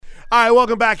All right,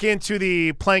 welcome back into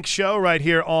the Plank Show right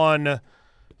here on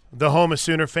the home of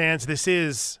Sooner fans. This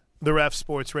is the Ref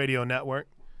Sports Radio Network.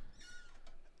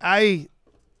 I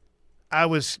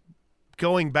was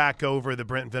going back over the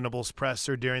Brent Venables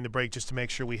presser during the break just to make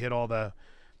sure we hit all the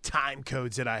time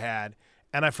codes that I had,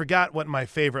 and I forgot what my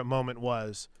favorite moment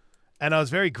was. And I was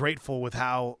very grateful with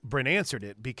how Brent answered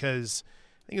it because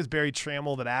I think it was Barry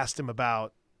Trammell that asked him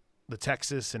about the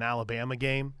Texas and Alabama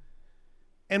game.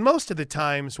 And most of the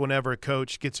times whenever a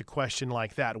coach gets a question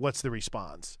like that, what's the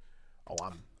response? Oh,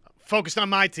 I'm focused on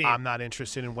my team. I'm not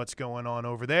interested in what's going on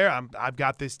over there. I've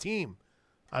got this team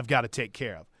I've got to take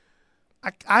care of.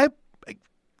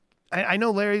 I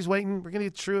know Larry's waiting. We're going to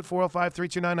get True at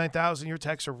 405-329-9000. Your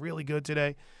texts are really good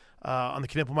today on the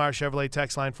Knippelmeyer Chevrolet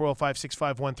text line,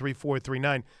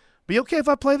 405-651-3439. Be okay if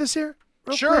I play this here?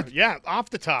 Sure, Quick? yeah, off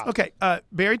the top. Okay,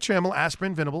 Barry Trammell asked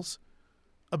Brent Venables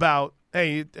about,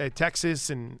 hey, Texas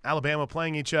and Alabama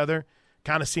playing each other.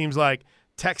 Kind of seems like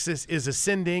Texas is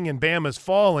ascending and Bama's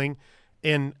falling.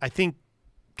 And I think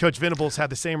Coach Venables had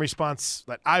the same response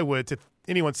that I would to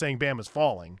anyone saying Bama's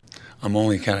falling. I'm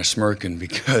only kind of smirking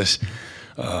because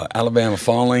Alabama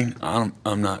falling,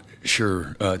 I'm not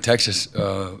sure. Texas,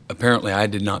 apparently I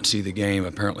did not see the game.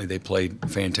 Apparently they played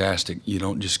fantastic. You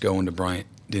don't just go into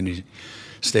Bryant-Denny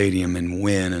Stadium and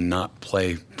win and not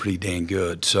play pretty dang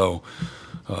good. So,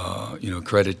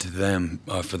 credit to them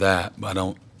for that. I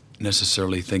don't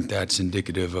necessarily think that's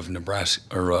indicative of Nebraska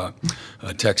or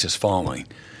Texas falling.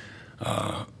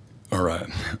 Or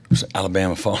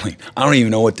Alabama falling. I don't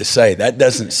even know what to say. That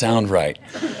doesn't sound right.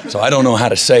 So I don't know how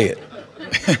to say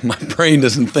it. My brain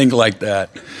doesn't think like that,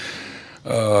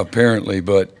 apparently.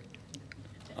 But,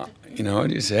 I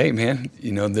just say, hey, man,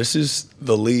 this is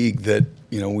the league that,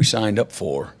 we signed up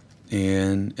for.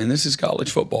 And this is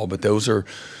college football. But those are,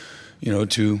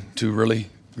 two really,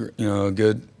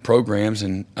 good programs.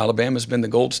 And Alabama's been the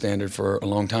gold standard for a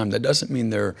long time. That doesn't mean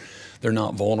they're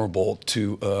not vulnerable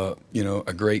to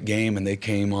a great game, and they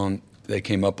came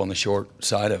up on the short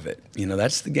side of it.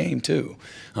 That's the game too.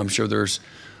 I'm sure there's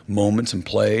moments and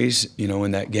plays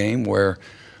in that game where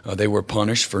they were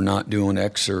punished for not doing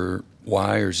X or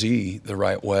Y or Z the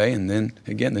right way, and then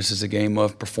again, this is a game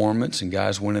of performance and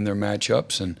guys winning their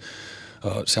matchups. And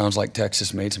it sounds like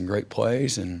Texas made some great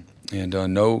plays, and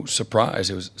no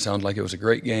surprise. Sounds like it was a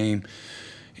great game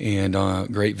and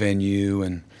great venue,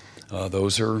 and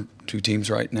those are two teams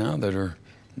right now that are,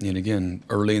 and again,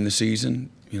 early in the season,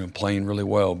 playing really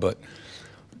well. But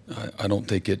I don't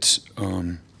think it's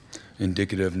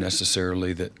indicative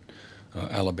necessarily that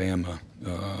Alabama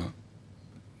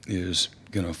is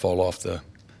going to fall off the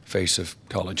face of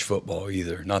college football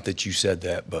either. Not that you said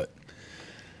that, but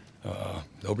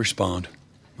they'll respond.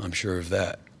 I'm sure of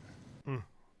that.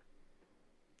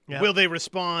 Yep. Will they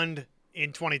respond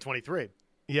in 2023?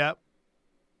 Yep.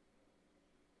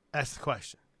 That's the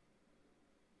question.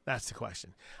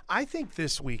 I think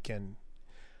this weekend,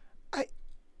 I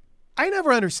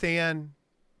never understand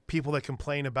people that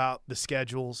complain about the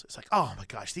schedules. It's like, oh my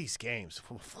gosh, these games.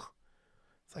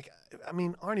 It's like,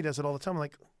 Arnie does it all the time. I'm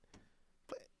like,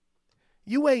 but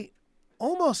you wait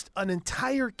almost an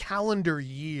entire calendar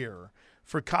year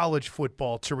for college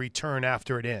football to return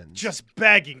after it ends. Just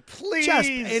begging, please. Just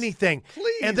anything.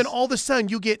 Please. And then all of a sudden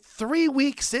you get 3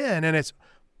 weeks in and it's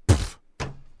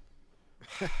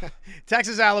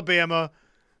Texas Alabama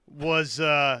was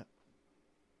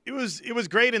it was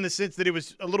great in the sense that it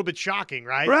was a little bit shocking,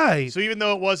 right? Right. So even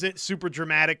though it wasn't super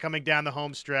dramatic coming down the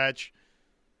home stretch,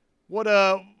 what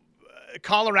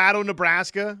Colorado,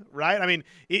 Nebraska, right?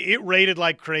 It rated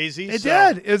like crazy. It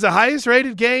did. It was the highest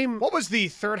rated game. What was the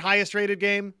third highest rated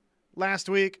game last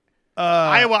week?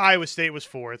 Iowa State was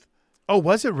fourth. Oh,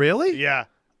 was it really? Yeah.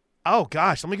 Oh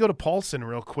gosh, let me go to Paulson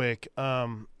real quick.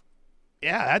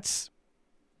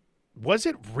 Was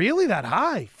it really that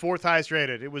high? Fourth highest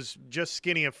rated. It was just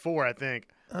skinny of 4, I think.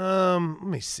 Let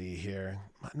me see here.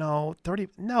 No, 30.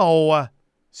 No.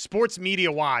 Sports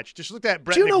Media Watch. Just look at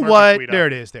Brett. Do you know McMurphy what? tweet There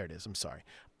it is. I'm sorry.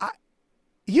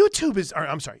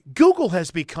 Google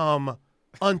has become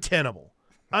untenable.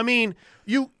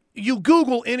 You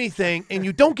Google anything and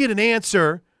you don't get an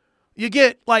answer. You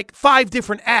get like 5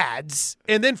 different ads,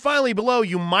 and then finally below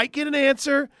you might get an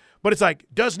answer. But it's like,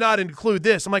 does not include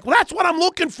this. I'm like, well, that's what I'm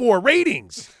looking for,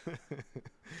 ratings.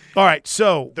 All right,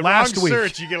 so last week.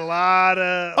 Search, you get a lot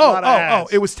of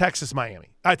ads. It was Texas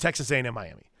A&M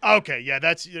Miami. Okay, yeah,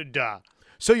 that's duh.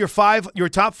 So your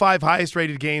top 5 highest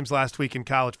rated games last week in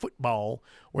college football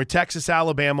were Texas,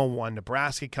 Alabama 1,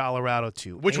 Nebraska, Colorado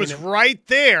 2. Which was right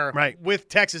there right. with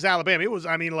Texas, Alabama. It was,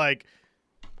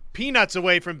 peanuts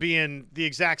away from being the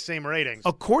exact same ratings.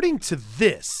 According to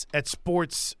this at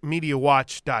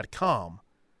sportsmediawatch.com,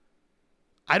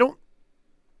 I don't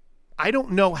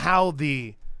know how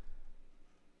the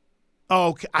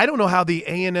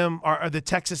A&M or the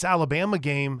Texas-Alabama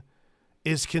game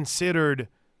is considered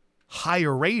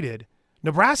higher rated.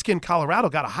 Nebraska and Colorado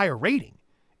got a higher rating.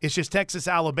 It's just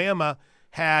Texas-Alabama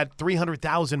had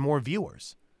 300,000 more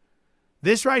viewers.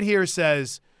 This right here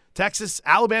says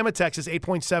Alabama, Texas,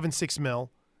 8.76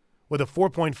 mil with a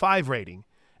 4.5 rating,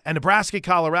 and Nebraska,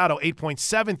 Colorado,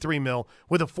 8.73 mil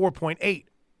with a 4.8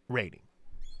 rating.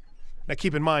 Now,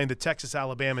 keep in mind that Texas,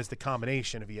 Alabama is the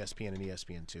combination of ESPN and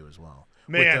ESPN2 as well.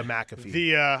 Man, with the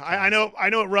McAfee. I know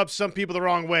it rubs some people the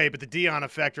wrong way, but the Dion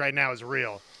effect right now is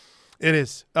real. It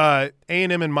is.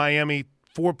 A&M and Miami,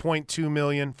 4.2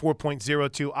 million,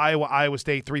 4.02. Iowa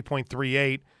State,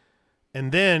 3.38.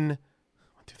 And then 1,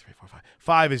 2, 3, 4, 5.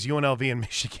 5 is UNLV and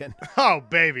Michigan. Oh,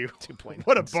 baby. 2.9.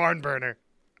 What a barn burner.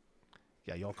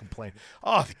 Yeah, y'all complain.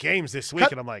 Oh, the games this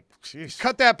week, and I'm like, jeez.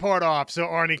 Cut that part off so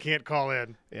Arnie can't call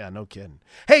in. Yeah, no kidding.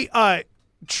 Hey,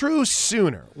 True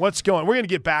Sooner, what's going on? We're going to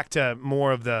get back to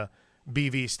more of the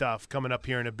BV stuff coming up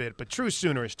here in a bit, but True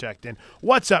Sooner is checked in.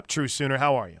 What's up, True Sooner?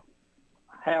 How are you?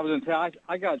 Hey, I was going to tell you,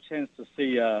 I got a chance to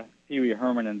see Pee Wee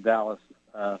Herman in Dallas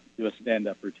do a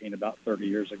stand-up routine about 30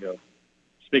 years ago.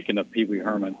 Speaking of Pee Wee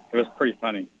Herman, it was pretty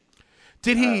funny.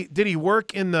 Did he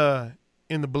work in the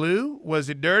blue? Was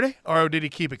it dirty, or did he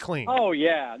keep it clean? Oh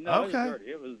yeah, no, okay.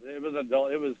 It was dirty. It was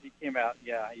adult. He came out.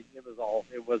 Yeah, it was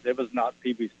not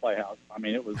Pee Wee's Playhouse. I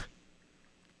mean, it was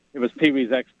Pee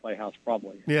Wee's ex Playhouse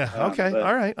probably. Yeah. Okay.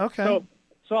 All right. Okay.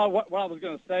 So what I was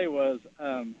going to say was,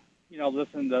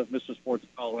 listen to Mr. Sports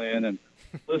call in and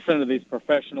listen to these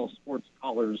professional sports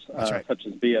callers right. such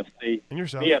as BFC. And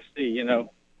yourself. BFC,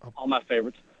 all my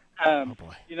favorites. Oh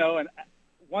boy. And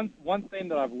one thing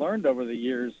that I've learned over the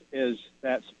years is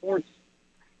that sports.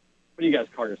 What do you guys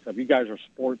call yourself? You guys are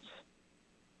sports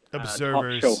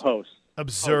observers. Talk show hosts.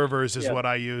 Observers is yes. what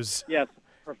I use. Yes,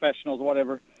 professionals,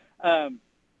 whatever.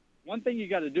 One thing you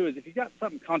got to do is if you got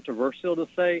something controversial to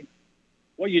say,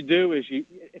 what you do is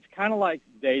it's kind of like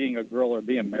dating a girl or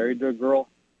being married to a girl.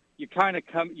 You kind of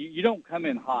you don't come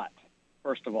in hot,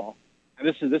 first of all. And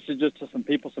this is just to some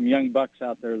people, some young bucks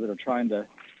out there that are trying to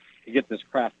get this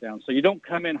craft down. So you don't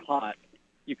come in hot.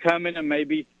 You come in and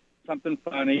maybe something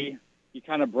funny. You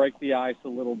kind of break the ice a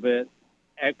little bit.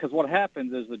 Because what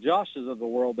happens is the Joshes of the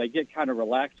world, they get kind of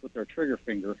relaxed with their trigger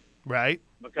finger. Right.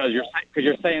 Because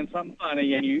you're saying something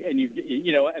funny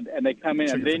and they come in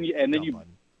and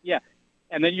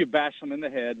then you bash them in the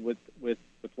head with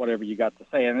whatever you got to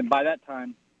say. And then by that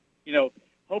time,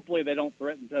 hopefully they don't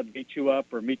threaten to beat you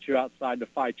up or meet you outside to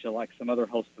fight you like some other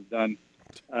hosts have done,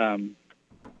 around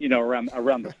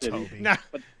the city. Now,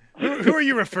 who are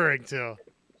you referring to?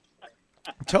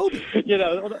 Toby.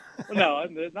 No,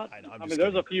 not. I mean,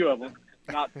 there's a few of them.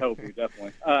 Not Toby,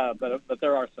 definitely. But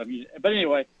there are some. But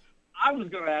anyway, I was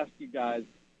going to ask you guys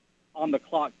on the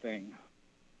clock thing.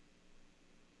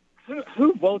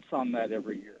 Who votes on that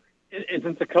every year?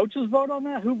 Isn't the coaches vote on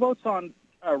that? Who votes on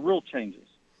rule changes?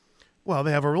 Well,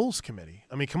 they have a rules committee.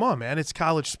 I mean, come on, man. It's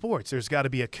college sports. There's got to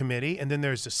be a committee, and then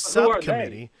there's a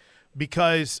subcommittee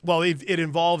because, well, it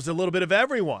involves a little bit of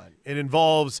everyone. It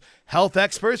involves health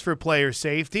experts for player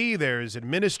safety. There's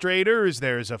administrators.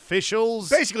 There's officials.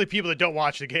 Basically people that don't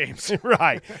watch the games.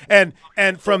 Right. And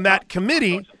from that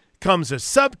committee comes a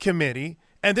subcommittee,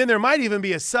 and then there might even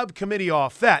be a subcommittee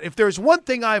off that. If there's one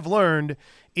thing I've learned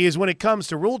is when it comes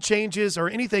to rule changes or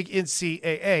anything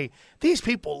NCAA, these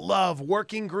people love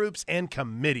working groups and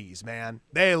committees, man.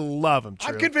 They love them,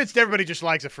 True. I'm convinced everybody just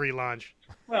likes a free lunch.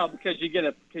 Well, because you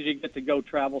get to go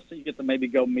travel, so you get to maybe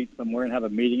go meet somewhere and have a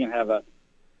meeting and have a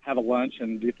lunch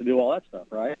and get to do all that stuff,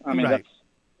 right? I mean, right.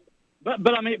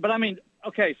 But I mean,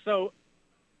 okay, so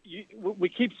we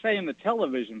keep saying the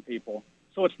television people.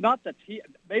 So it's not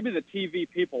maybe the TV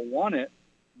people want it,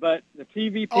 but the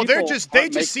TV people. Oh, they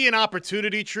just see an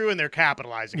opportunity, True, and they're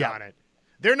capitalizing on it.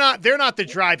 They're not the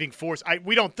driving force.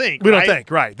 We don't think. We don't think,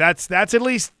 right? That's at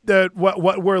least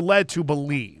what we're led to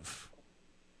believe.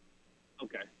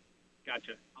 Okay,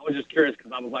 gotcha. I was just curious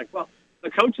because I was like, well,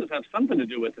 the coaches have something to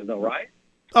do with it, though, right?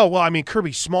 Oh well, I mean,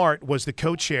 Kirby Smart was the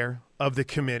co-chair of the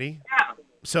committee. Yeah.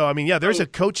 So I mean, yeah, there's a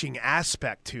coaching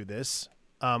aspect to this,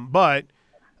 but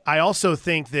I also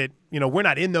think that, we're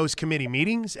not in those committee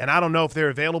meetings, and I don't know if they're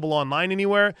available online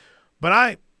anywhere,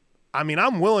 but I mean,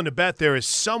 I'm willing to bet there is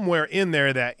somewhere in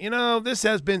there that, this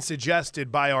has been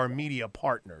suggested by our media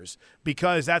partners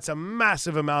because that's a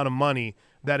massive amount of money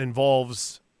that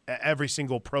involves every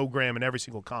single program and every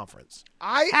single conference.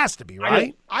 I has to be,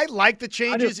 right? I like the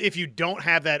changes if you don't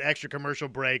have that extra commercial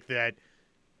break that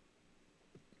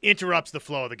interrupts the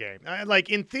flow of the game. Like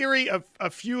in theory, a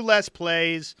few less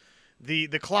plays, the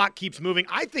clock keeps moving.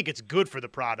 I think it's good for the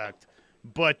product,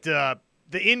 but the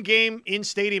in-game,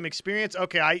 in-stadium experience.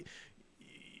 Okay,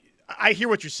 I hear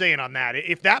what you're saying on that.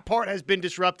 If that part has been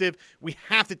disruptive, we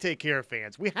have to take care of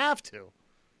fans. We have to.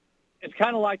 It's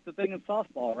kind of like the thing in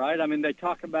softball, right? I mean, they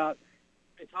talk about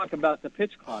the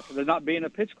pitch clock. There not being a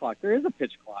pitch clock. There is a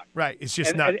pitch clock. Right. It's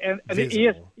just not visible. And the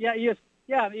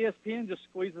ESPN just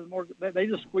squeezes more. They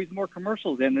just squeeze more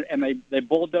commercials in, and they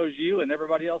bulldoze you and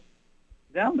everybody else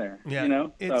down there. Yeah, you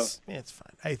know, it's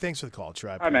fine. Hey, thanks for the call,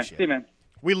 Troy. I all right, man. appreciate See you, it. man.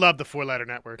 We love the four-letter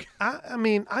network. I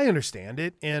mean, I understand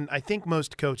it, and I think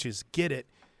most coaches get it.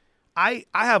 I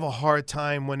have a hard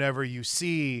time whenever you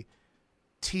see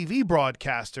TV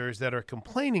broadcasters that are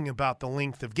complaining about the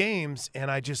length of games, and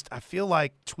I feel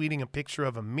like tweeting a picture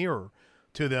of a mirror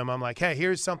to them. I'm like, hey,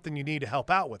 here's something you need to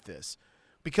help out with this.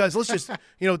 Because let's just,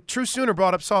 True Sooner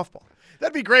brought up softball.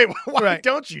 That'd be great. Why Right.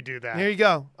 don't you do that? Here you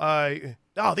go.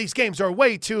 These games are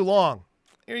way too long.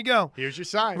 Here you go. Here's your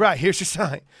sign. Right, here's your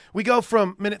sign. We go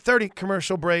from minute 30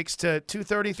 commercial breaks to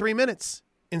 2:33 minutes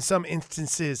in some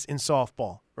instances in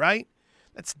softball, right?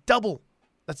 That's double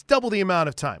the amount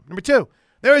of time. Number 2,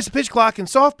 there is a pitch clock in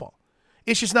softball.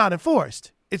 It's just not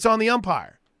enforced. It's on the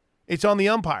umpire.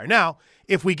 Now,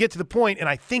 if we get to the point, and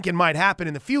I think it might happen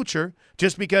in the future,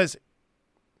 just because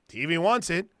TV wants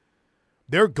it,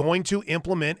 they're going to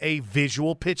implement a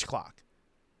visual pitch clock.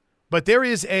 But there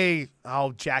is like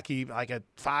a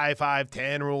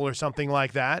 5-5-10 rule or something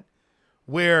like that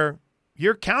where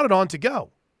you're counted on to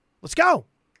go. Let's go.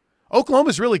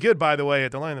 Oklahoma's really good, by the way,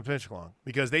 at the line of the pitch clock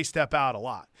because they step out a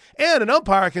lot. And an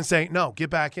umpire can say, no, get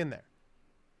back in there.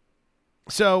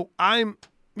 So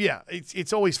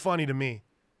it's always funny to me.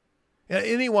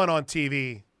 Anyone on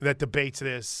TV that debates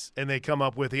this and they come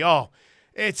up with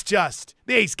it's just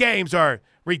these games are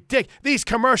ridiculous. These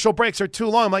commercial breaks are too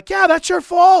long. I'm like, yeah, that's your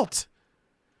fault.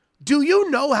 Do you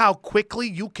know how quickly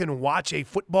you can watch a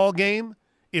football game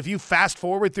if you fast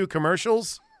forward through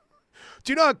commercials?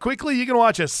 Do you know how quickly you can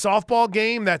watch a softball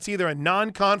game that's either a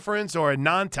non-conference or a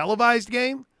non-televised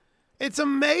game? It's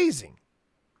amazing.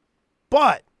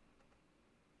 But,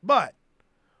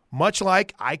 much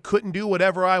like I couldn't do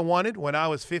whatever I wanted when I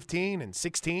was 15 and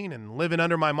 16 and living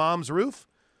under my mom's roof,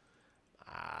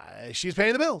 she's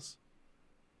paying the bills.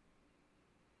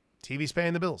 TV's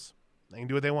paying the bills. They can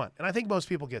do what they want. And I think most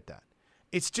people get that.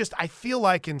 It's just I feel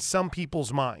like in some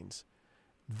people's minds,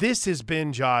 this has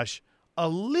been, Josh, a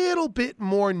little bit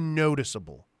more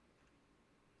noticeable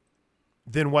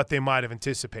than what they might have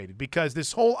anticipated because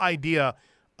this whole idea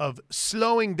of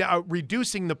slowing down,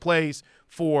 reducing the plays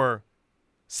for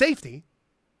safety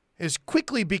has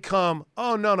quickly become,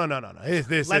 no.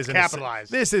 Let's capitalize.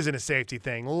 This isn't a safety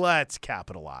thing. Let's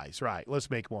capitalize. Right. Let's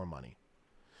make more money.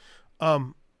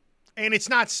 And it's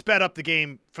not sped up the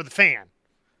game for the fan.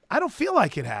 I don't feel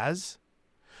like it has.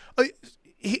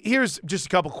 Here's just a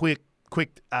couple quick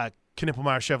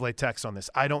Knippelmeyer Chevrolet texts on this.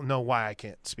 I don't know why I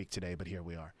can't speak today, but here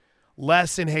we are.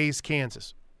 Les in Hayes,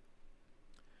 Kansas.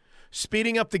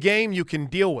 Speeding up the game you can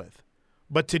deal with,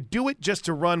 but to do it just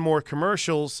to run more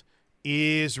commercials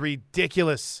is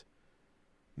ridiculous.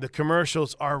 The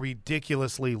commercials are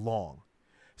ridiculously long.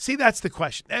 See, that's the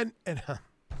question. And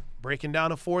breaking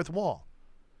down a fourth wall.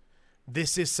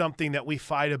 This is something that we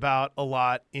fight about a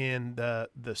lot in the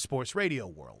sports radio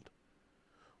world.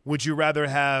 Would you rather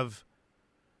have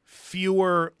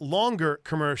fewer, longer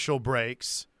commercial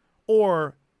breaks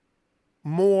or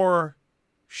more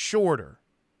shorter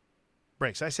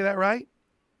breaks? Did I say that right?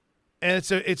 And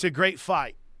it's a great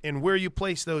fight. And where you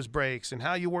place those breaks and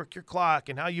how you work your clock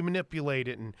and how you manipulate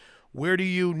it and where do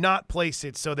you not place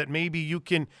it so that maybe you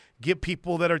can get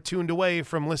people that are tuned away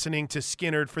from listening to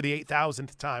Skinnerd for the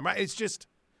 8,000th time, right?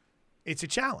 It's a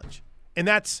challenge. And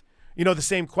that's, the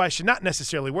same question, not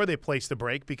necessarily where they place the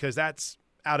break because that's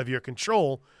out of your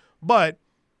control, but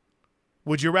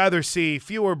would you rather see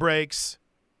fewer breaks,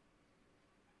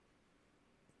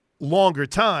 longer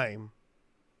time,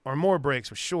 or more breaks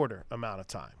with shorter amount of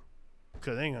time?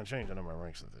 Because they ain't going to change the number of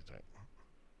breaks that they take.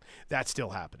 That's still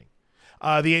happening.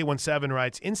 The 817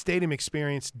 writes, in-stadium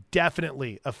experience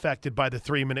definitely affected by the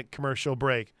 3-minute commercial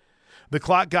break. The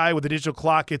clock guy with the digital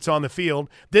clock gets on the field.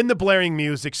 Then the blaring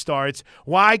music starts.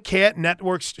 Why can't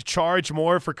networks charge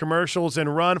more for commercials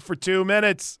and run for 2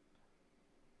 minutes?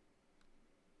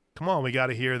 Come on, we got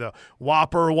to hear the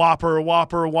Whopper, Whopper,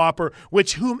 Whopper, Whopper,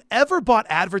 which whomever bought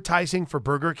advertising for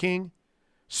Burger King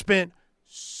spent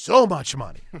so much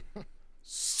money.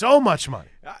 So much money.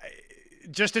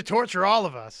 Just to torture all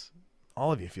of us.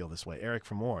 All of you feel this way. Eric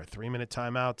from Moore, 3-minute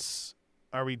timeouts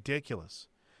are ridiculous.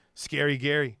 Scary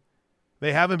Gary.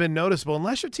 They haven't been noticeable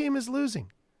unless your team is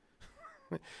losing.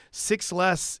 6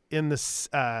 less in the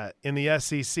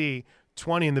SEC,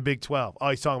 20 in the Big 12. Oh,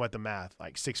 he's talking about the math.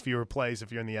 Like 6 fewer plays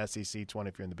if you're in the SEC, 20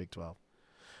 if you're in the Big 12.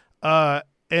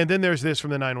 And then there's this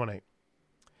from the 918.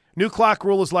 New clock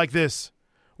rule is like this.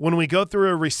 When we go through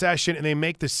a recession and they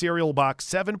make the cereal box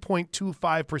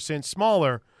 7.25%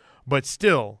 smaller, but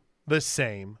still the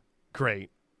same great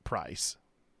price.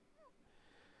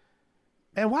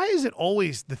 And why is it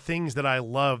always the things that I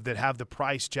love that have the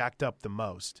price jacked up the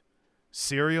most?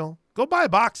 Cereal? Go buy a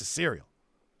box of cereal.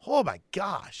 Oh, my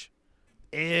gosh.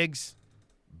 Eggs,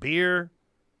 beer.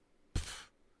 Pff,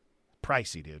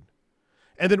 pricey, dude.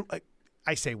 And then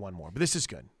I say one more, but this is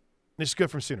good. This is good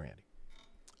from Sooner Andy.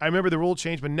 I remember the rule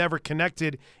change, but never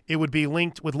connected. It would be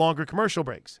linked with longer commercial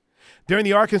breaks. During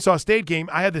the Arkansas State game,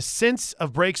 I had the sense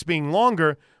of breaks being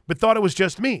longer, but thought it was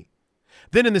just me.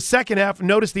 Then in the second half,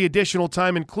 noticed the additional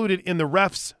time included in the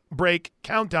ref's break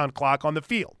countdown clock on the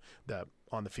field.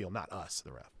 On the field, not us,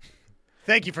 the ref.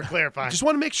 Thank you for clarifying. Just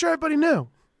want to make sure everybody knew.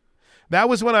 That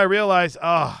was when I realized,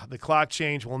 the clock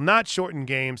change will not shorten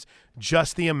games,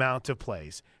 just the amount of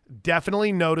plays.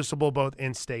 Definitely noticeable both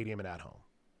in stadium and at home.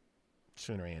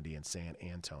 Sooner Andy in San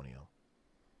Antonio.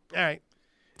 All right.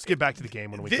 Let's get back to the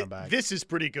game when we come back. This is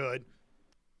pretty good.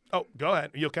 Oh, go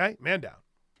ahead. Are you okay? Man down.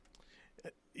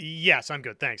 Yes, I'm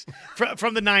good. Thanks.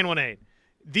 From the 918.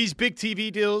 These big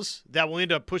TV deals that will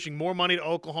end up pushing more money to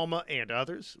Oklahoma and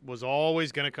others was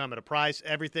always going to come at a price.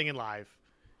 Everything in life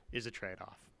is a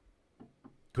trade-off.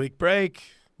 Quick break.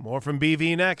 More from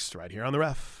BV next, right here on the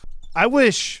Ref. I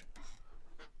wish,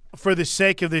 for the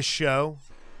sake of this show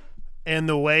and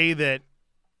the way that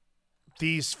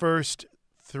these first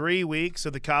 3 weeks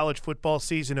of the college football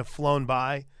season have flown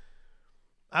by,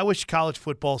 I wish college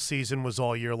football season was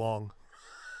all year long.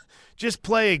 Just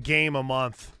play a game a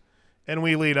month, and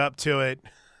we lead up to it.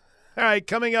 All right,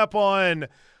 coming up on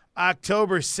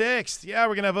October 6th,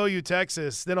 we're going to have OU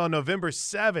Texas. Then on November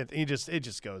 7th, it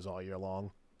just goes all year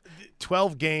long.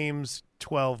 12 games,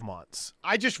 12 months.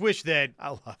 I just wish that I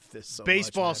love this so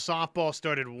baseball, much, softball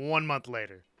started 1 month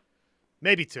later,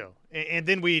 maybe 2, and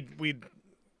then we'd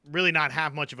really not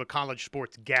have much of a college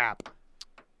sports gap.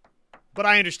 But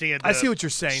I understand. I see what you're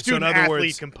saying. So in other Student-athlete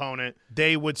words, component.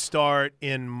 They would start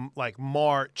in like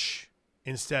March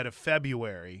instead of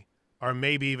February, or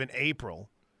maybe even April.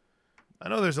 I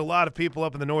know there's a lot of people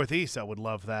up in the Northeast that would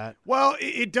love that. Well,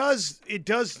 it does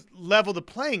level the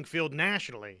playing field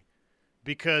nationally,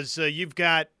 because you've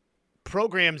got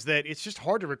programs that it's just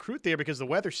hard to recruit there because the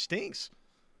weather stinks.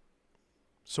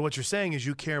 So what you're saying is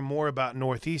you care more about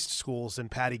Northeast schools than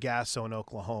Patty Gasso in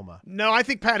Oklahoma. No, I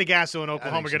think Patty Gasso and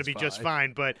Oklahoma are going to be just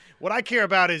fine. But what I care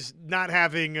about is not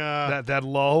having that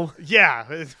lull.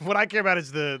 Yeah, what I care about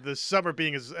is the summer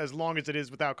being as long as it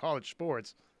is without college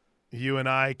sports. You and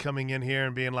I coming in here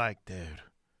and being like, dude,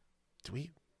 do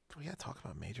we got to talk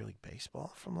about Major League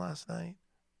Baseball from last night?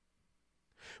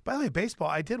 By the way, baseball,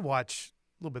 I did watch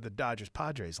a little bit of the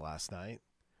Dodgers-Padres last night.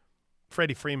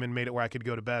 Freddie Freeman made it where I could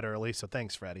go to bed early, so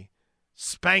thanks, Freddie.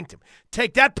 Spanked him.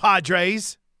 Take that,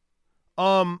 Padres.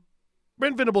 Brent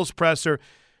Venables presser.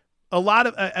 A lot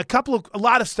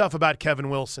of stuff about Kevin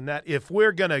Wilson. That if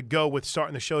we're gonna go with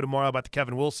starting the show tomorrow about the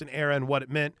Kevin Wilson era and what it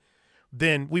meant,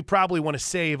 then we probably want to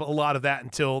save a lot of that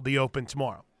until the Open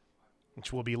tomorrow,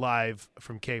 which will be live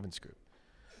from Caven's group.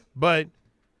 But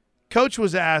Coach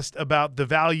was asked about the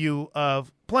value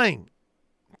of playing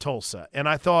Tulsa, and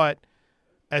I thought,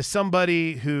 as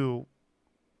somebody who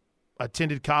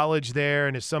attended college there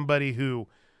and as somebody who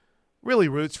really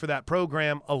roots for that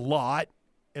program a lot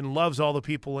and loves all the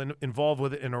people involved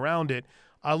with it and around it,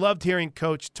 I loved hearing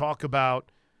Coach talk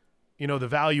about, the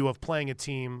value of playing a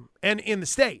team and in the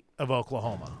state of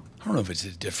Oklahoma. I don't know if it's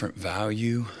a different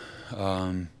value.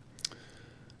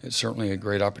 It's certainly a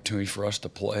great opportunity for us to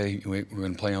play. We're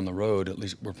going to play on the road. At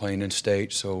least we're playing in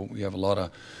state, so we have a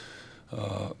lot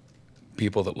of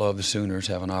people that love the Sooners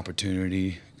have an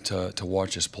opportunity to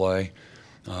watch us play.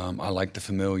 I like the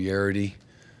familiarity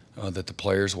that the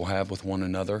players will have with one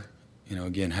another.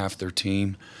 Again, half their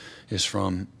team is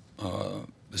from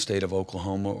the state of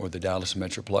Oklahoma or the Dallas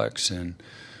Metroplex, and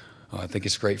I think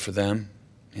it's great for them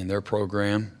in their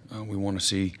program. We want to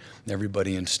see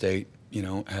everybody in state,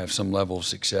 have some level of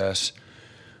success.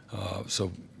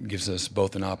 So it gives us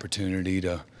both an opportunity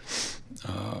to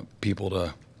people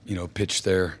to, pitch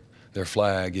their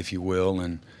flag, if you will,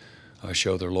 and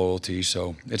show their loyalty.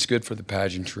 So it's good for the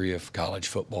pageantry of college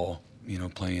football,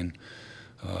 playing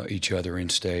each other in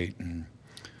state. And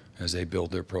as they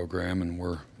build their program and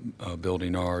we're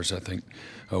building ours. I think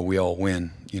we all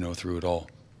win, through it all.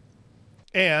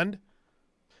 And,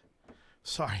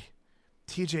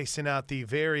 TJ sent out the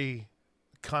very,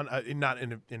 not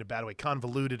in a bad way,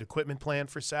 convoluted equipment plan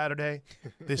for Saturday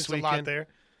this weekend. A lot there.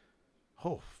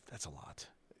 Oh, that's a lot.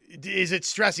 Is it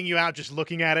stressing you out just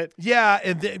looking at it? Yeah,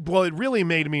 and it really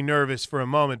made me nervous for a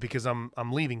moment because I'm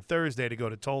leaving Thursday to go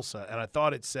to Tulsa, and I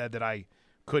thought it said that I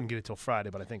couldn't get it till Friday,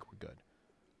 but I think we're good.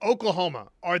 Oklahoma,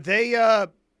 are they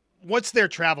what's their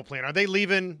travel plan? Are they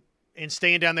leaving and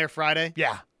staying down there Friday?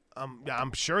 Yeah,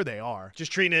 I'm sure they are.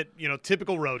 Just treating it,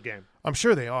 typical road game. I'm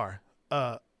sure they are.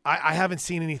 I haven't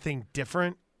seen anything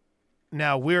different.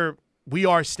 Now we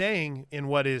are staying in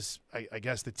what is, I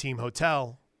guess, the team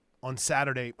hotel on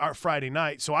Saturday or Friday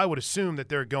night. So I would assume that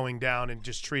they're going down and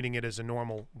just treating it as a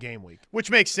normal game week.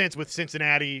 Which makes sense with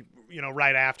Cincinnati,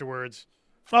 right afterwards.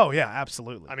 Oh, yeah,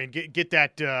 absolutely. I mean, get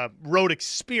that road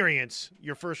experience,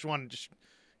 your first one, just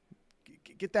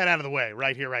get that out of the way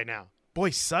right here, right now. Boy,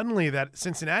 suddenly that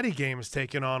Cincinnati game has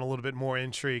taken on a little bit more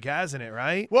intrigue, hasn't it,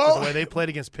 right? Well, with the way they played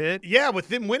against Pitt. Yeah, with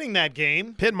them winning that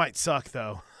game. Pitt might suck,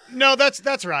 though. No,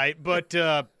 that's right. But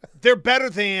they're better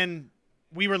than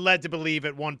we were led to believe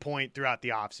at one point throughout the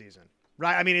offseason.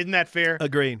 Right? I mean, isn't that fair?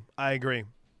 Agreed. I agree.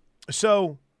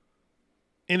 So,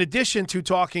 in addition to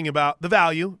talking about the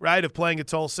value, right, of playing at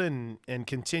Tulsa and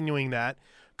continuing that,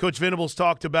 Coach Venables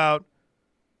talked about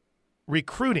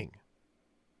recruiting,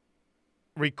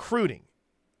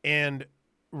 and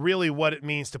really what it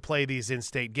means to play these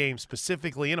in-state games,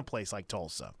 specifically in a place like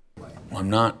Tulsa. I'm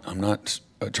not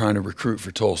trying to recruit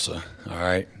for Tulsa, all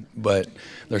right, but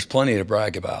there's plenty to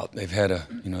brag about. They've had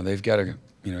they've got a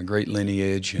great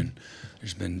lineage, and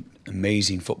there's been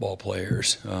amazing football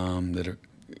players that are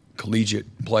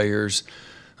collegiate players.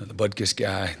 The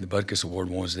Butkus Award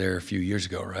was there a few years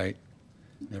ago, right?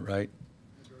 Is that right?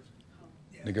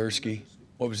 Nagurski.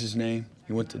 What was his name?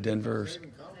 He went to Denver.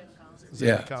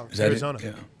 Yeah, is that Arizona. it?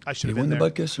 Yeah. I should have been been there. there. Did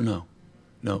he win the Butkus or no?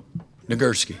 No.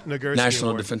 Nagurski National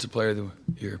Award. Defensive Player of the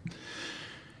Year.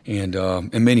 And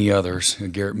many others.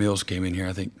 Garrett Mills came in here,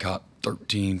 I think, caught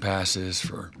 13 passes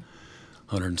for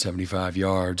 175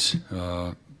 yards.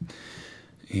 But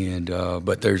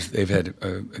they've had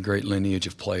a great lineage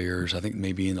of players. I think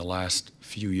maybe in the last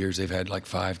few years they've had like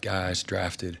 5 guys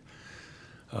drafted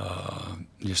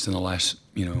just in the last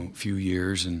few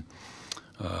years, and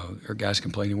our guys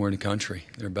can play anywhere in the country.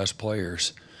 They're best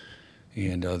players.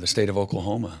 And the state of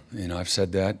Oklahoma, I've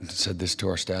said this to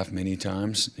our staff many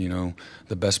times,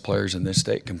 the best players in this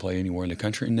state can play anywhere in the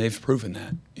country, and they've proven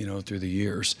that, through the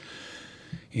years.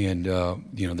 And,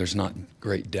 there's not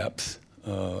great depth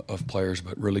of players,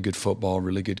 but really good football,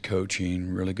 really good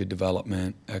coaching, really good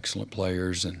development, excellent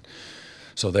players. And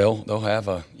so they'll have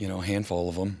a, handful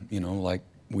of them, like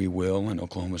we will and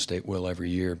Oklahoma State will every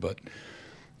year. But,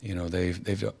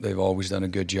 they've always done a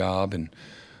good job, and,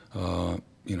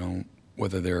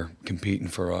 whether they're competing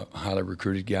for a highly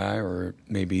recruited guy or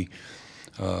maybe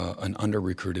an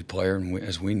under-recruited player. And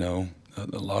as we know,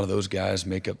 a lot of those guys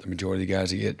make up the majority of the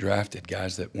guys that get drafted,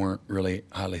 guys that weren't really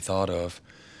highly thought of.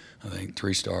 I think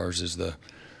 3 stars is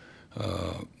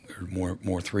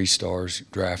more 3 stars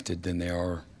drafted than they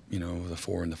are, the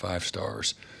 4 and the 5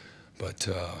 stars. But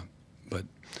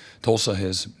Tulsa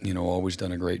has, always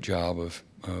done a great job of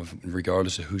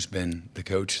regardless of who's been the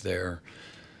coach there.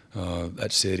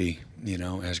 That city,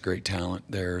 has great talent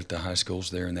there at the high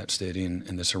schools there in that city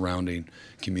and the surrounding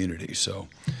community. So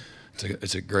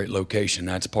it's a great location.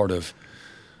 That's part of,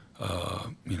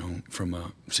 from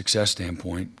a success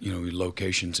standpoint,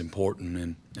 location's important,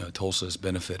 and Tulsa has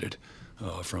benefited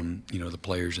from, the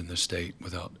players in this state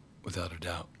without a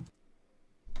doubt.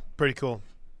 Pretty cool.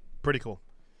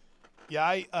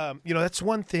 Yeah, that's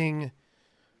one thing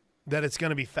that it's going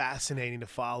to be fascinating to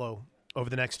follow over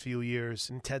the next few years,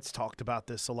 and Ted's talked about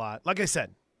this a lot. Like I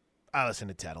said, I listen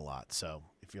to Ted a lot, so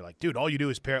if you're like, dude, all you do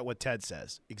is parrot what Ted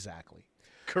says. Exactly.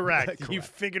 Correct. You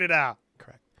figured it out.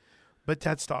 Correct. But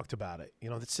Ted's talked about it.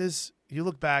 You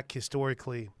look back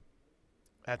historically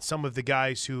at some of the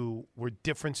guys who were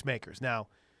difference makers. Now,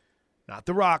 not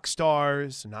the rock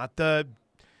stars, not the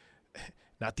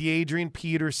Adrian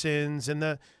Petersons and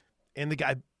the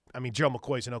guy. I mean, Joe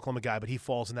McCoy's an Oklahoma guy, but he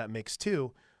falls in that mix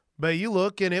too. But you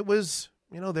look, and it was,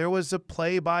 there was a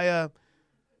play by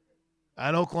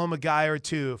an Oklahoma guy or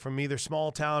two from either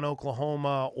small town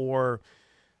Oklahoma or,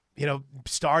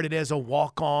 started as a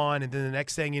walk-on, and then the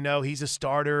next thing you know, he's a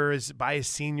starter by his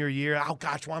senior year. Oh,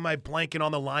 gosh, why am I blanking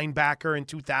on the linebacker in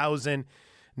 2000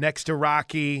 next to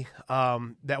Rocky?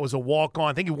 That was a walk-on.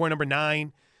 I think he wore number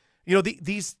 9.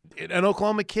 An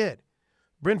Oklahoma kid.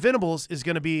 Brent Venables is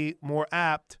going to be more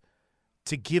apt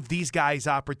to give these guys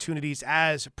opportunities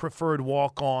as preferred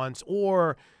walk-ons,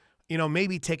 or,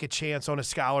 maybe take a chance on a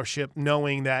scholarship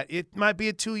knowing that it might be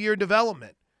a 2-year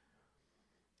development.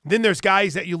 Then there's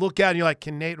guys that you look at and you're like,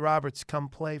 can Nate Roberts come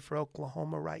play for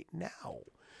Oklahoma right now?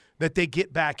 That they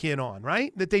get back in on,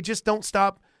 right? That they just don't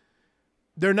stop.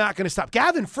 They're not going to stop.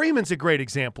 Gavin Freeman's a great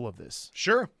example of this.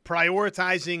 Sure.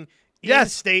 Prioritizing Yes.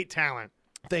 in-state talent.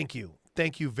 Thank you.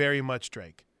 Thank you very much,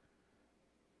 Drake.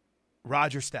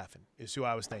 Roger Steffen is who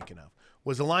I was thinking of.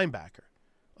 Was a linebacker.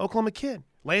 Oklahoma kid.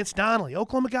 Lance Donnelly,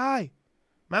 Oklahoma guy.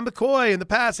 Matt McCoy in the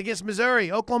past against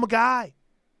Missouri, Oklahoma guy.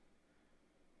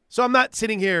 So I'm not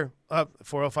sitting here,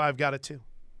 405 got it too.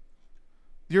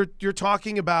 You're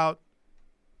talking about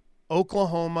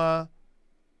Oklahoma,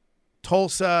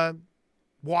 Tulsa,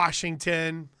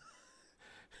 Washington,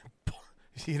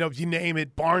 you name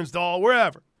it, Barnesdall,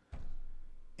 wherever.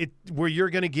 Where you're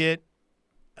going to get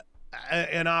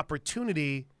an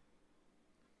opportunity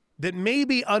that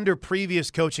maybe under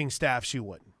previous coaching staffs you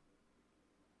wouldn't.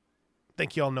 I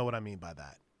think you all know what I mean by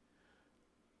that.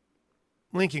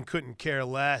 Lincoln couldn't care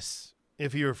less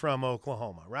if you were from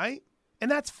Oklahoma, right?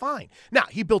 And that's fine. Now,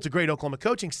 he built a great Oklahoma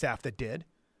coaching staff that did.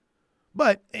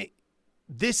 But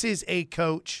this is a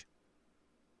coach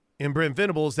in Brent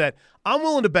Venables that I'm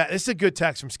willing to bet. This is a good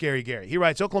text from Scary Gary. He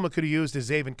writes, Oklahoma could have used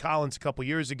Zaven Collins a couple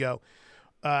years ago.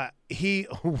 He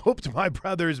whooped my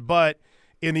brother's butt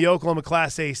in the Oklahoma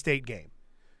Class A state game.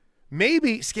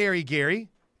 Maybe, Scary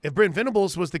Gary, if Brent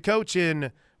Venables was the coach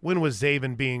when was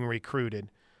Zaven being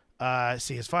recruited?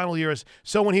 His final year is,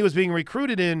 so when he was being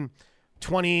recruited in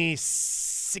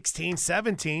 2016,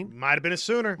 17. Might have been a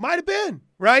Sooner. Might have been,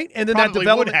 right? And then Probably that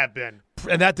development would have been.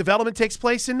 And that development takes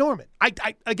place in Norman.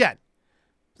 Again,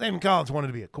 Zaven Collins wanted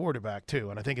to be a quarterback too,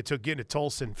 and I think it took getting to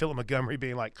Tulsa and Philip Montgomery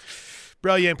being like,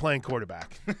 bro, you ain't playing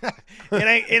quarterback. it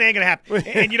ain't gonna happen.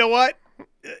 And you know what?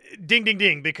 Ding, ding,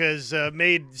 ding, because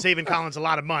made Zaven Collins a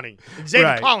lot of money.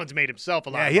 Zaven Collins made himself a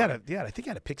lot of money. I think he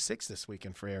had a pick 6 this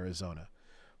weekend for Arizona.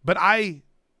 But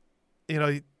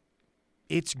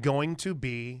it's going to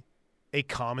be a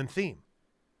common theme.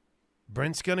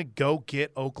 Brent's going to go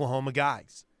get Oklahoma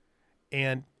guys.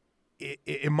 And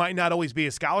it might not always be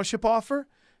a scholarship offer,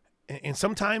 and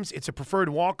sometimes it's a preferred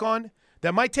walk-on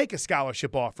that might take a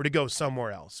scholarship offer to go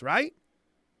somewhere else, right?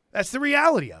 That's the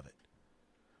reality of it.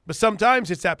 But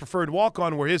sometimes it's that preferred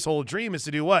walk-on where his whole dream is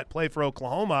to do what? Play for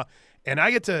Oklahoma, and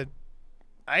I get to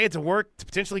work to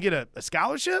potentially get a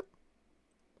scholarship?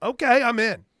 Okay, I'm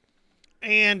in.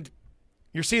 And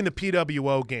you're seeing the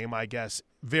PWO game, I guess,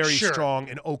 very strong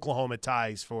in Oklahoma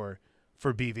ties for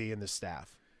BV and the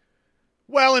staff.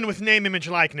 Well, and with name, image,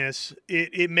 likeness,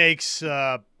 it makes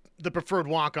the preferred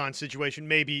walk-on situation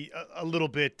maybe a little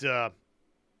bit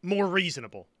more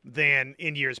reasonable than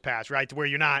in years past, right? To where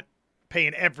you're not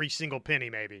paying every single penny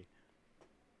maybe.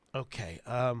 Okay,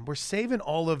 we're saving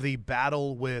all of the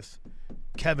battle with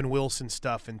Kevin Wilson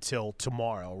stuff until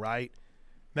tomorrow, right?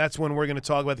 That's when we're going to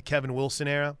talk about the Kevin Wilson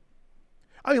era.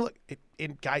 I mean, look,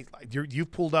 guys,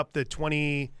 you've pulled up the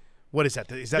 20. What is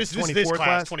that? Is that this 24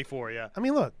 class? 24, yeah. I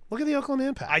mean, look at the Oklahoma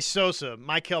Impact. Isosa,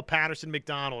 Michael Patterson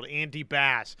McDonald, Andy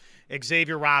Bass,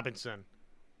 Xavier Robinson.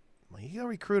 Well, he's going to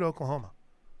recruit Oklahoma.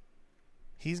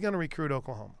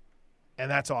 And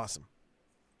that's awesome.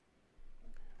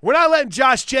 We're not letting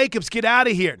Josh Jacobs get out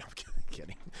of here. No, I'm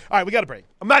kidding. All right, we got a break.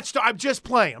 I'm just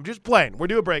playing. We're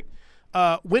doing a break.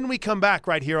 When we come back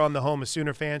right here on the home of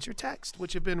Sooner fans, your text,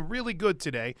 which have been really good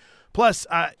today. Plus,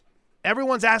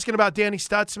 everyone's asking about Danny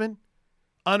Stutzman,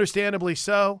 understandably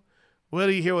so. What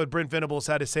do you hear what Brent Venables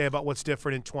had to say about what's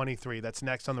different in 23? That's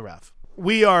next on the Ref.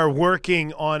 We are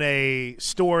working on a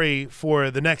story for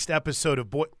the next episode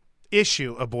of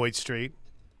issue of Boyd Street,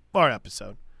 our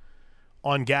episode,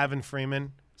 on Gavin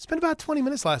Freeman. Spent about 20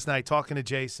 minutes last night talking to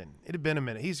Jason. It had been a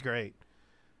minute. He's great.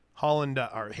 Holland,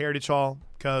 our Heritage Hall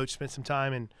coach, spent some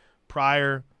time in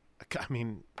Pryor. I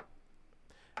mean,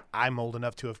 I'm old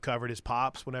enough to have covered his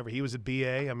pops whenever he was at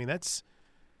BA. I mean,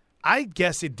 I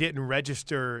guess it didn't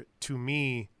register to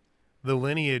me the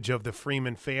lineage of the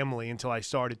Freeman family until I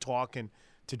started talking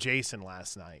to Jason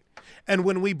last night. And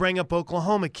when we bring up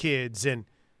Oklahoma kids, and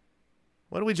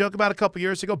what did we joke about a couple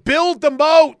years ago? Build the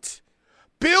moat.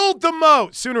 Build the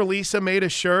moat. Sooner Lisa made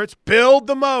us shirts. Build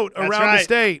the moat around the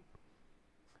state.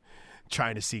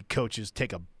 Trying to see coaches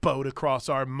take a boat across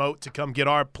our moat to come get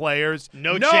our players.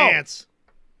 No chance.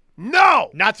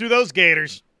 No. Not through those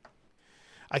gators.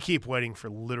 I keep waiting for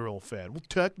literal fan. Well,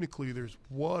 technically, there's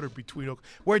water between.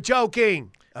 We're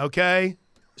joking, okay?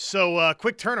 So,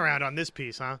 quick turnaround on this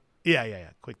piece, huh? Yeah.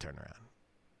 Quick turnaround.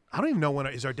 I don't even know when.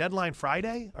 Is our deadline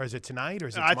Friday? Or is it tonight? Or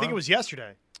is it tomorrow? I think it was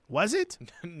yesterday. Was it?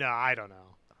 No, I don't know.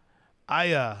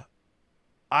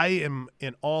 I am,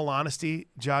 in all honesty,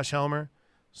 Josh Helmer,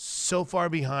 so far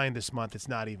behind this month, it's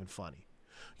not even funny.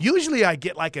 Usually I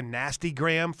get like a nasty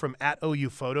gram from @OU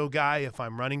Photo Guy if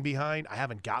I'm running behind. I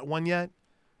haven't got one yet,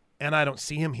 and I don't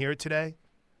see him here today.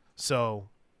 So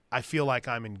I feel like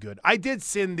I'm in good. I did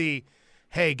send the,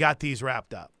 hey, got these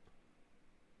wrapped up,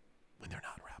 when they're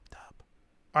not wrapped up.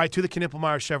 All right, to the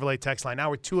Knippelmeyer Chevrolet text line.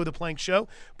 Hour 2 of the Plank Show,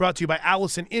 brought to you by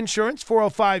Allison Insurance,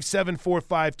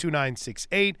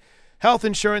 405-745-2968. Health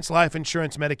insurance, life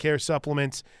insurance, Medicare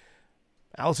supplements.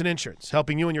 Allison Insurance,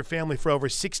 helping you and your family for over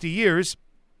 60 years.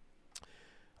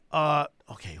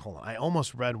 Okay, hold on. I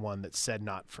almost read one that said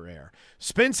not for air.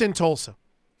 Spence in Tulsa.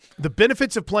 The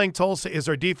benefits of playing Tulsa is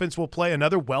our defense will play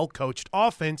another well-coached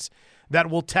offense that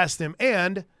will test them,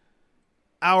 and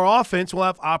our offense will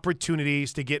have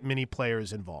opportunities to get many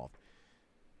players involved.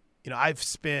 You know, I've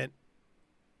spent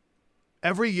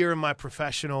every year in my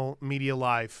professional media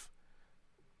life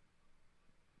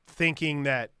thinking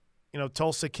that, you know,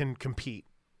 Tulsa can compete.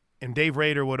 And Dave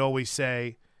Rader would always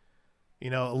say, you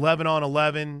know, 11 on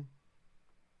 11,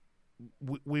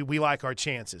 we like our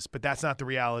chances. But that's not the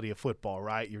reality of football,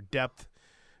 right? Your depth.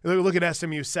 Look at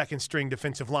SMU's second-string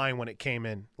defensive line when it came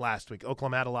in last week.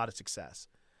 Oklahoma had a lot of success.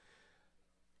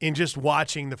 In just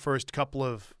watching the first couple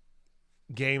of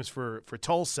games for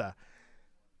Tulsa,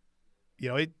 you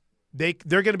know,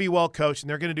 they're going to be well coached, and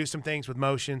they're going to do some things with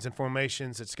motions and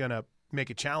formations that's going to make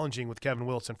it challenging with Kevin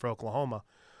Wilson for Oklahoma.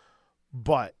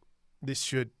 But this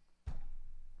should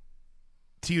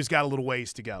 – TU's got a little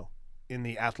ways to go in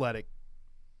the athletic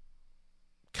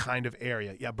kind of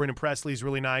area. Yeah, Brendan Presley's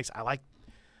really nice.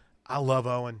 I love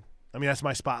Owen. I mean, that's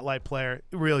my spotlight player.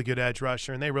 Really good edge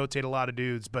rusher, and they rotate a lot of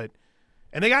dudes.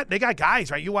 And they got guys,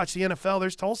 right? You watch the NFL,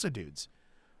 there's Tulsa dudes.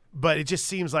 But it just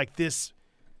seems like this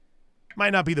might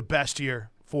not be the best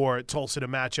year for Tulsa to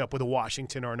match up with a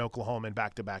Washington or an Oklahoma in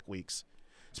back-to-back weeks,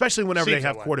 especially whenever they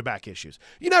have quarterback issues.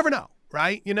 You never know,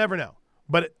 right? You never know.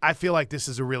 But I feel like this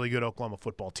is a really good Oklahoma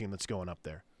football team that's going up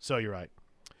there. So you're right.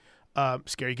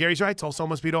 Scary Gary's right. Tulsa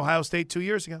almost beat Ohio State 2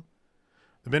 years ago.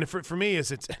 The benefit for me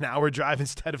is it's an hour drive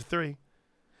instead of 3.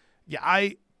 Yeah,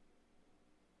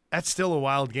 that's still a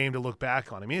wild game to look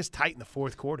back on. I mean, it's tight in the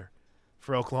fourth quarter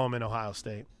for Oklahoma and Ohio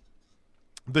State.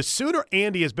 The Sooner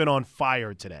Andy has been on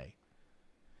fire today.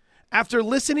 After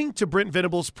listening to Brent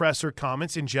Venables' presser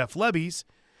comments and Jeff Lebby's,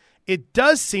 it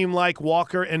does seem like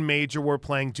Walker and Major were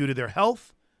playing due to their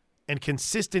health and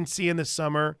consistency in the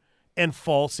summer and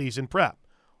fall season prep.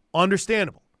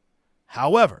 Understandable.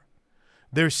 However,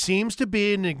 there seems to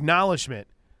be an acknowledgement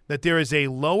that there is a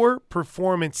lower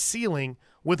performance ceiling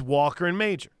with Walker and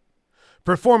Major.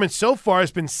 Performance so far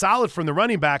has been solid from the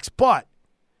running backs, but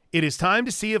it is time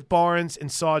to see if Barnes and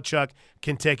Sawchuk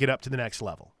can take it up to the next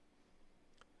level.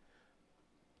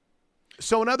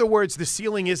 So in other words, the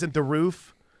ceiling isn't the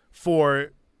roof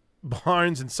for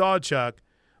Barnes and Sawchuk.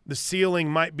 The ceiling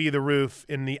might be the roof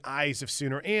in the eyes of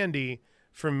Sooner Andy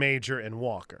for Major and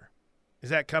Walker.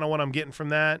 Is that kind of what I'm getting from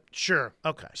that? Sure.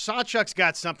 Okay. Sawchuk's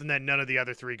got something that none of the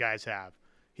other three guys have.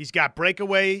 He's got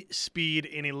breakaway speed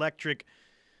and electric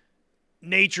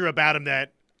nature about him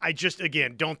that I just,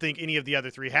 again, don't think any of the other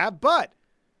three have. But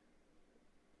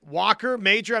Walker,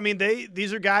 Major, I mean,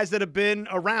 these are guys that have been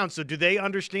around. So do they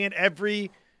understand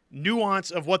every nuance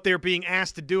of what they're being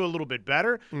asked to do a little bit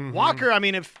better? Mm-hmm. Walker, I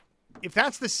mean, if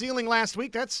that's the ceiling last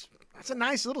week, that's a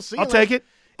nice little ceiling. I'll take it.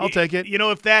 I'll take it. You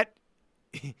know, if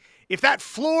that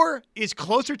floor is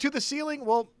closer to the ceiling,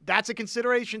 well, that's a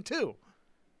consideration too.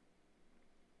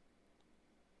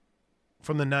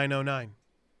 From the 909.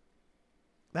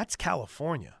 That's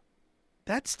California.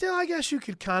 That's still, I guess you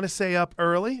could kind of say up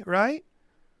early, right?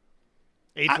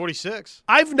 8:46.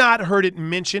 I've not heard it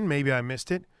mentioned. Maybe I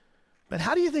missed it. But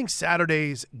how do you think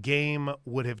Saturday's game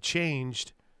would have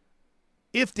changed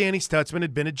if Danny Stutzman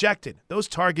had been ejected? Those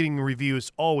targeting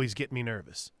reviews always get me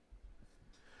nervous.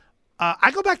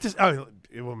 I go back to it would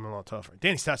have been a lot tougher.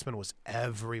 Danny Stutzman was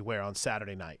everywhere on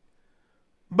Saturday night.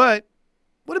 But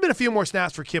would have been a few more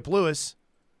snaps for Kip Lewis.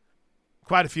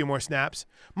 Quite a few more snaps.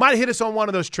 Might have hit us on one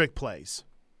of those trick plays.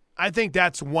 I think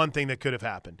that's one thing that could have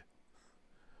happened.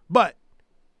 But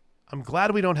I'm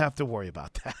glad we don't have to worry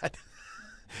about that.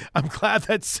 I'm glad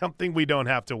that's something we don't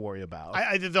have to worry about.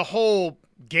 The whole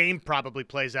game probably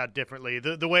plays out differently.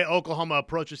 The way Oklahoma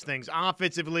approaches things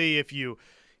offensively, if you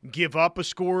give up a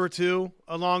score or two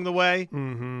along the way.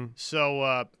 Mm-hmm.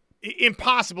 So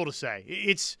impossible to say.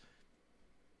 It's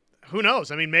who knows?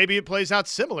 I mean, maybe it plays out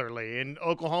similarly. In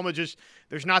Oklahoma, just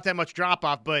there's not that much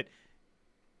drop-off. But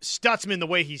Stutzman, the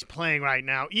way he's playing right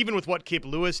now, even with what Kip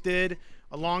Lewis did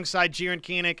alongside Jaren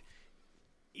Kanak,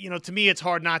 you know, to me it's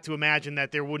hard not to imagine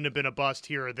that there wouldn't have been a bust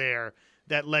here or there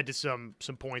that led to some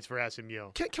points for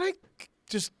SMU. Can I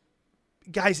just,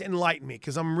 guys, enlighten me,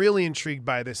 because I'm really intrigued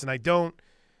by this, and I don't.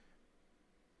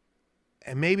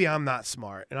 And maybe I'm not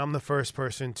smart, and I'm the first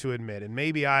person to admit, and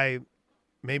maybe I'm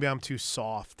too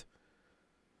soft.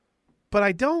 But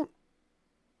I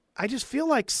just feel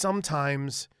like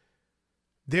sometimes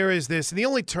there is this, and the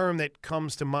only term that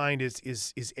comes to mind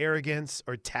is arrogance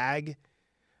or tag,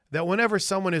 that whenever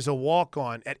someone is a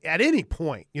walk-on, at any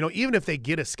point, even if they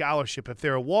get a scholarship, if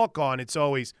they're a walk-on, it's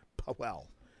always, well,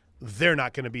 they're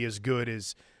not going to be as good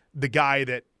as the guy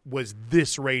that was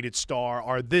this rated star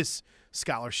or this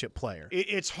scholarship player.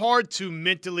 It's hard to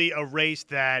mentally erase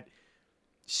that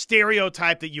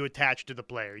stereotype that you attach to the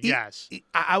player. Yes.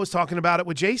 I was talking about it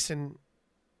with Jason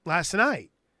last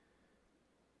night.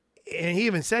 And he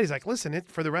even said, he's like, listen,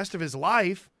 for the rest of his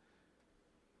life,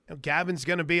 Gavin's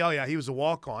going to be, oh, yeah, he was a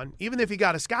walk-on. Even if he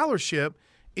got a scholarship,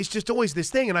 it's just always this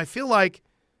thing. And I feel like,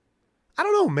 I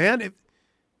don't know, man.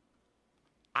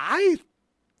 I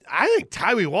think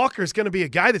Tyree Walker is going to be a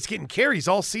guy that's getting carries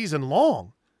all season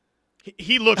long.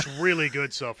 He looks really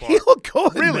good so far. He looked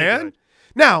good, really man. Good.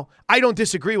 Now, I don't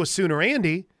disagree with Sooner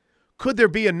Andy. Could there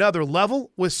be another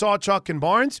level with Sawchuk and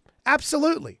Barnes?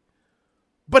 Absolutely.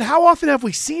 But how often have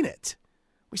we seen it?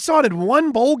 We saw it in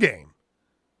one bowl game.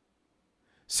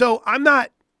 So I'm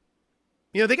not,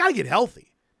 they got to get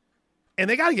healthy. And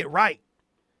they got to get right.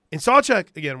 And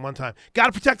Sawchuk, again, one time, got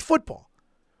to protect football.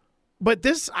 But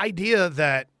this idea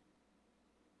that,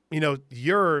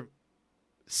 you're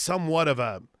somewhat of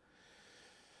a,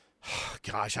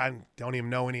 gosh, I don't even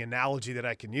know any analogy that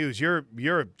I can use.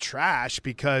 You're trash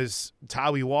because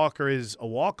Tyree Walker is a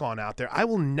walk-on out there. I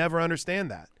will never understand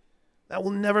that. That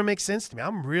will never make sense to me.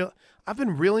 I've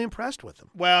been really impressed with him.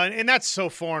 Well, and that's so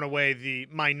far and away the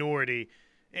minority.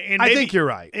 And I think you're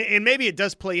right. And maybe it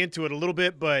does play into it a little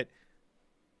bit, but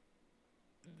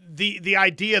the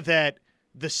idea that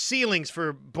the ceilings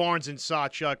for Barnes and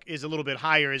Sawchuk is a little bit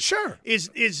higher is sure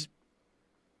is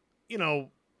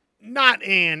not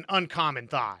an uncommon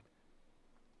thought.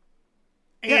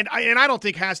 And yeah. I don't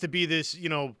think has to be this,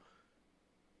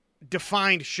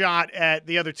 defined shot at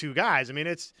the other two guys. I mean,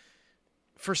 it's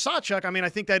for Sawchuk, I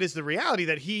think that is the reality,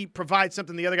 that he provides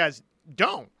something the other guys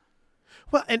don't.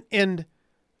 Well, and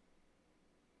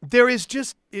there is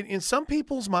just in some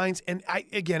people's minds, and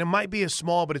it might be a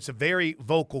small, but it's a very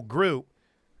vocal group.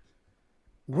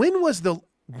 When was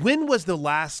the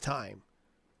last time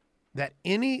that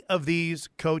any of these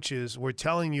coaches were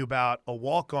telling you about a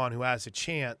walk-on who has a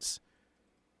chance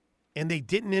and they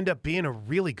didn't end up being a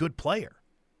really good player?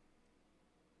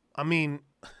 I mean,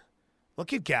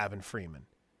 look at Gavin Freeman.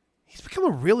 He's become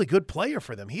a really good player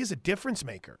for them. He is a difference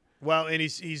maker. Well, and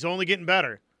he's only getting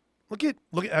better. Look at.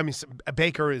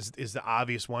 Baker is the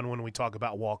obvious one when we talk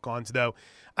about walk-ons, though.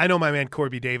 I know my man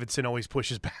Corby Davidson always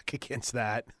pushes back against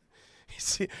that.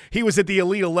 He was at the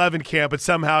Elite 11 camp, but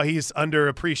somehow he's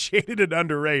underappreciated and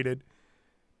underrated.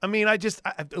 I mean,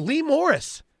 Lee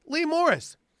Morris.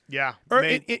 Yeah,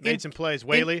 made some plays.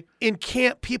 Whaley. In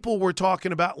camp, people were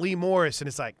talking about Lee Morris, and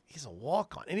it's like, he's a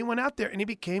walk-on. And he went out there, and he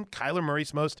became Kyler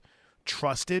Murray's most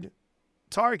trusted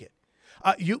target.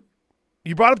 You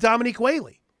brought up Dominique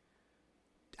Whaley.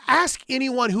 Ask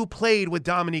anyone who played with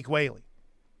Dominique Whaley.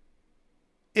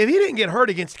 If he didn't get hurt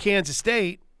against Kansas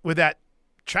State with that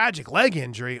tragic leg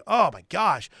injury, oh my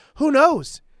gosh, who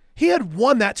knows? He had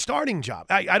won that starting job.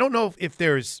 I don't know if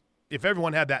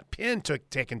everyone had that pin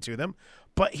taken to them,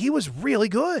 but he was really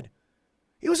good.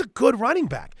 He was a good running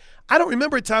back. I don't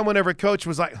remember a time whenever a coach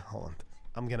was like, hold on,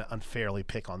 I'm going to unfairly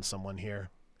pick on someone here.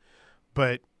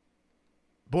 But,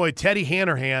 boy, Teddy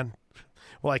Hanahan,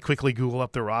 well, I quickly Google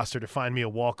up the roster to find me a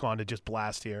walk-on to just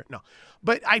blast here. No.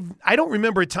 But I don't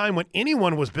remember a time when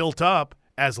anyone was built up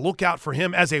as look out for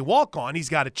him as a walk-on. He's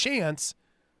got a chance,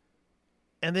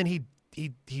 and then he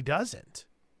doesn't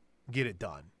get it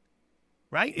done,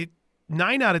 right?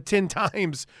 9 out of 10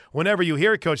 times whenever you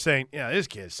hear a coach saying, yeah, this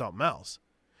kid is something else.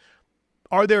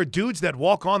 Are there dudes that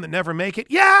walk on that never make it?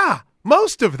 Yeah,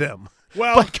 most of them.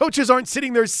 Well, but coaches aren't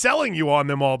sitting there selling you on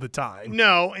them all the time.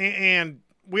 No, and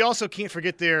we also can't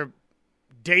forget their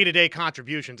day-to-day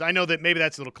contributions. I know that maybe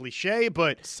that's a little cliche,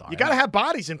 but you got to have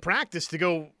bodies in practice to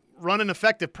go run an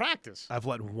effective practice. I've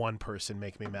let one person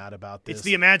make me mad about this. It's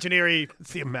the imaginary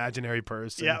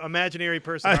person. Yeah, imaginary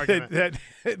person argument.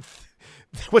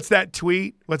 What's that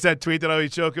tweet? What's that tweet that I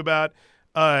always joke about?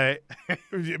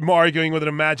 Arguing with an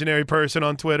imaginary person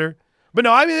on Twitter. But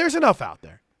no, there's enough out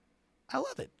there. I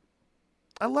love it.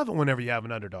 I love it whenever you have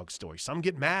an underdog story. Some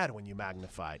get mad when you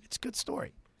magnify it. It's a good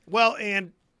story. Well,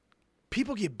 and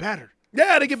people get better.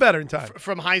 Yeah, they get better in time.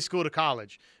 From high school to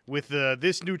college with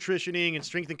this nutritioning and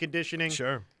strength and conditioning.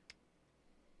 Sure.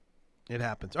 It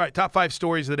happens. All right, top 5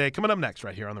 stories of the day coming up next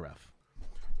right here on the Ref.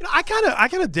 I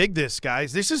kind of dig this,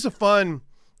 guys. This is a fun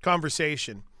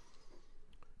conversation.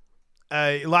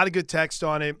 A lot of good text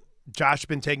on it. Josh has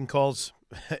been taking calls.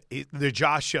 The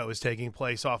Josh show is taking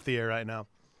place off the air right now.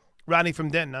 Rodney from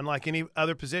Denton, unlike any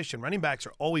other position, running backs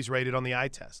are always rated on the eye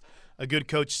test. A good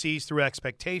coach sees through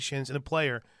expectations in a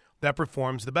player that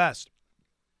performs the best.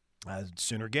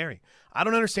 Sooner Gary. I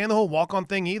don't understand the whole walk-on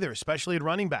thing either, especially at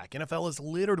running back. NFL is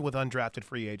littered with undrafted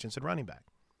free agents at running back.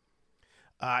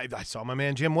 I saw my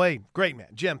man Jim Wade. Great man.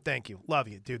 Jim, thank you. Love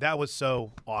you. Dude, that was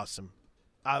so awesome.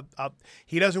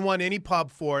 He doesn't want any pub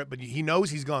for it, but he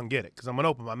knows he's going to get it because I'm going to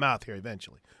open my mouth here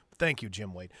eventually. Thank you,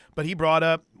 Jim Wade. But he brought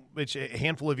up, which a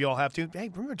handful of you all have too, hey,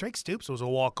 remember Drake Stoops was a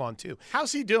walk-on too.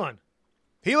 How's he doing?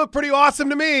 He looked pretty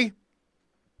awesome to me.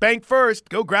 Bank first.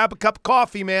 Go grab a cup of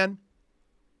coffee, man.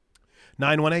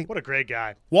 918. What a great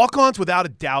guy. Walk-ons without a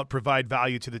doubt provide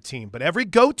value to the team, but every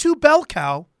go-to bell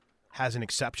cow has an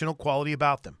exceptional quality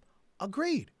about them.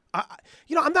 Agreed.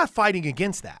 I'm not fighting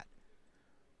against that.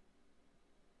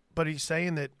 But are you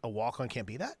saying that a walk-on can't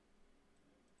be that?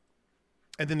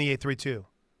 And then the 832.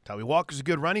 Tyree Walker's a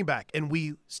good running back, and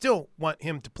we still want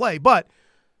him to play. But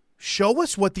show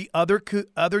us what the other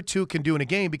two can do in a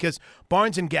game, because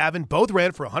Barnes and Gavin both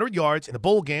ran for 100 yards in the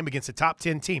bowl game against a top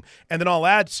 10 team. And then I'll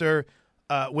add, sir,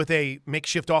 with a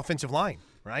makeshift offensive line,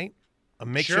 right? A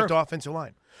makeshift offensive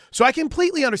line. So I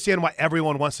completely understand why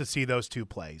everyone wants to see those two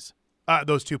play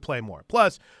more.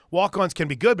 Plus, walk-ons can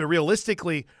be good, but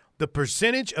realistically, the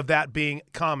percentage of that being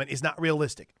common is not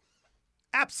realistic.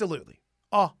 Absolutely.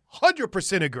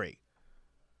 100% agree.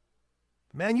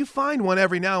 Man, you find one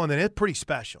every now and then. It's pretty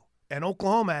special. And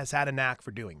Oklahoma has had a knack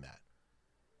for doing that.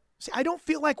 See, I don't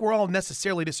feel like we're all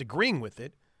necessarily disagreeing with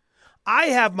it. I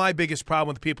have my biggest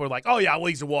problem with people who are like, oh, yeah, well,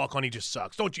 he's a walk-on. He just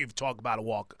sucks. Don't you even talk about a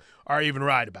walk or even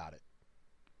write about it.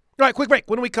 All right, quick break.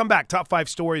 When we come back, top 5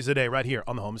 stories a day right here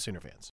on the Home of Sooner Fans.